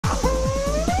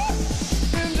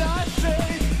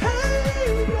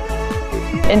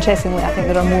Interestingly, I think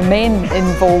there are more men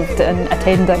involved in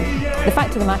attending. The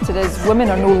fact of the matter is, women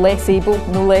are no less able,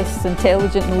 no less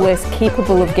intelligent, no less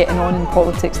capable of getting on in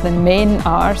politics than men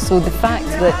are. So the fact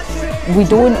that we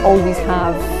don't always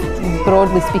have,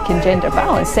 broadly speaking, gender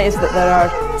balance says that there are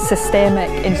systemic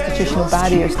institutional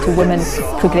barriers to women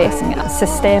progressing.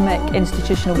 Systemic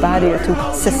institutional barriers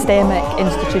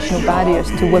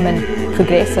to women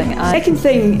progressing. Second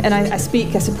thing, and I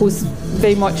speak, I suppose,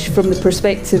 very much from the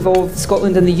perspective of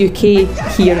Scotland and the UK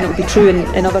here, and it will be true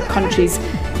in other countries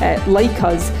like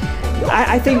us.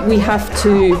 I think we have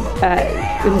to,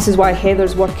 and this is why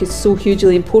Heather's work is so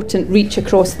hugely important, reach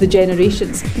across the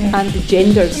generations and the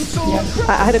genders.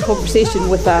 I had a conversation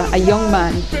with a young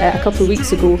man a couple of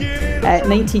weeks ago,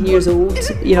 19 years old,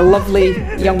 lovely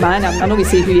young man. I'm not going to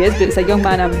say who he is, but it's a young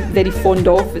man I'm very fond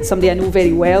of. It's somebody I know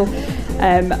very well,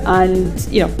 and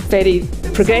very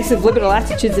progressive, liberal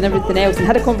attitudes and everything else, and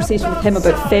had a conversation with him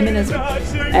about feminism,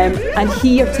 and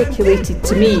he articulated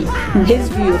to me his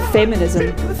view of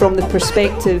feminism from the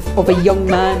perspective of a young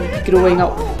man growing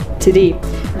up today.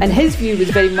 And his view was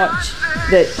very much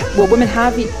that, well, women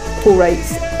have equal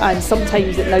rights, and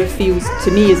sometimes it now feels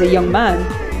to me as a young man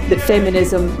that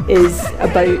feminism is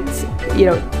about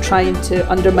trying to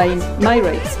undermine my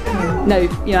rights. Now,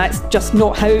 that's just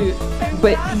not how,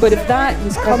 but if that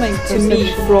was coming to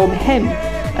me from him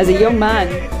as a young man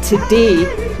today,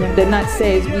 then that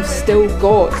says we've still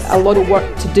got a lot of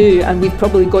work to do, and we've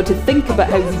probably got to think about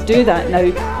how we do that now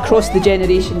across the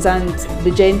generations and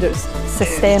the genders.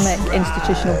 Systemic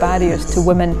institutional barriers to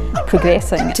women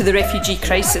progressing. To the refugee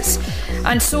crisis.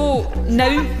 And so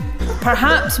now,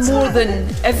 perhaps more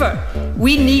than ever,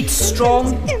 we need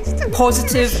strong,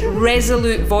 positive,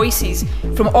 resolute voices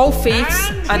from all faiths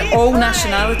and all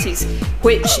nationalities,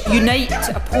 which unite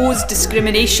to oppose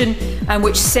discrimination and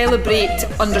which celebrate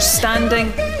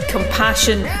understanding,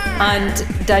 compassion and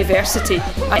diversity.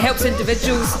 It helps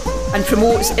individuals and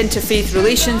promotes interfaith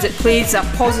relations. It plays a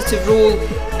positive role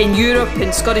in Europe,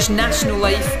 in Scottish national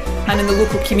life and in the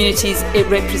local communities it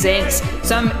represents.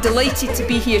 So I'm delighted to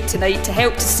be here tonight to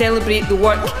help to celebrate the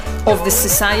work of the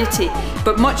Society,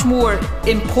 but much more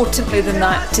importantly than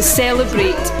that, to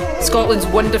celebrate Scotland's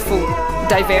wonderful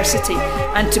diversity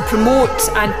and to promote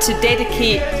and to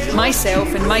dedicate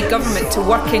myself and my government to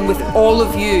working with all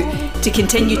of you to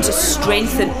continue to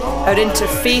strengthen our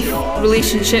interfaith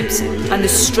relationships and the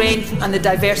strength and the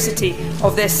diversity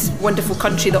of this wonderful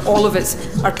country that all of us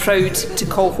are proud to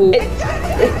call home.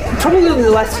 Probably over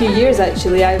the last few years,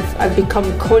 actually, I've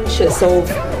become conscious of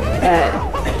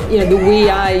the way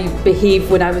I behaved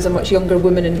when I was a much younger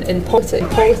woman in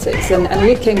politics, and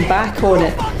looking back on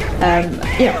it,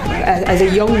 as a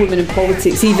young woman in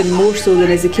politics, even more so than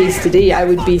is the case today, I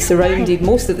would be surrounded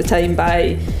most of the time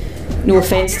by, no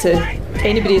offence to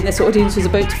anybody in this audience who's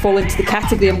about to fall into the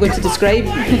category I'm going to describe,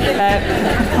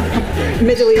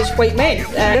 middle-aged white men.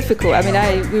 Difficult. I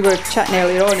mean, we were chatting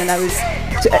earlier on, and I was.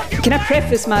 Can I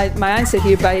preface my answer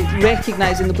here by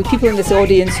recognising there'll be people in this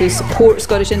audience who support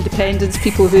Scottish independence,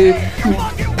 people who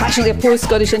passionately oppose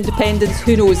Scottish independence.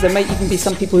 Who knows? There might even be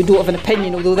some people who don't have an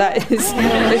opinion, although that is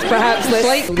perhaps less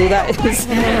likely.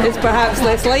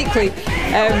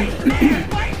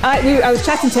 I was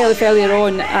chatting to Elif earlier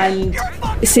on and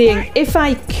saying, if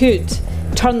I could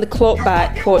turn the clock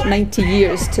back 90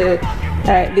 years to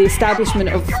the establishment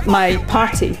of my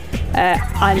party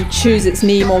and choose its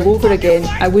name all over again,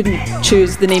 I wouldn't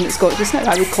choose the name it's got just now.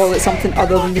 I would call it something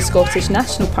other than the Scottish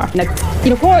National Party. Now,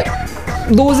 what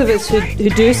those of us who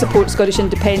do support Scottish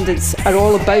independence are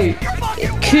all about,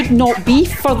 it could not be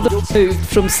further removed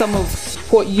from some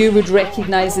of what you would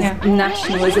recognise as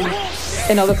nationalism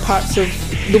in other parts of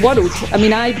the world. I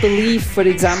mean, I believe, for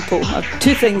example,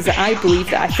 two things that I believe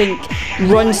that I think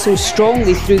run so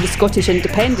strongly through the Scottish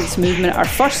independence movement are,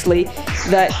 firstly,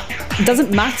 that it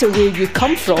doesn't matter where you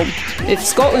come from. If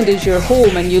Scotland is your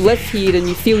home and you live here and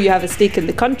you feel you have a stake in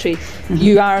the country,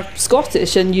 you are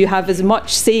Scottish and you have as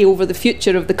much say over the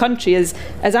future of the country as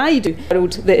I do.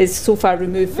 That is so far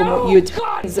removed from what you'd,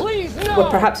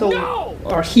 well, perhaps all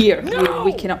are here, we're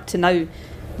waking up to now,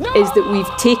 is that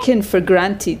we've taken for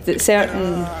granted that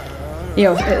certain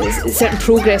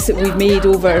progress that we've made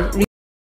over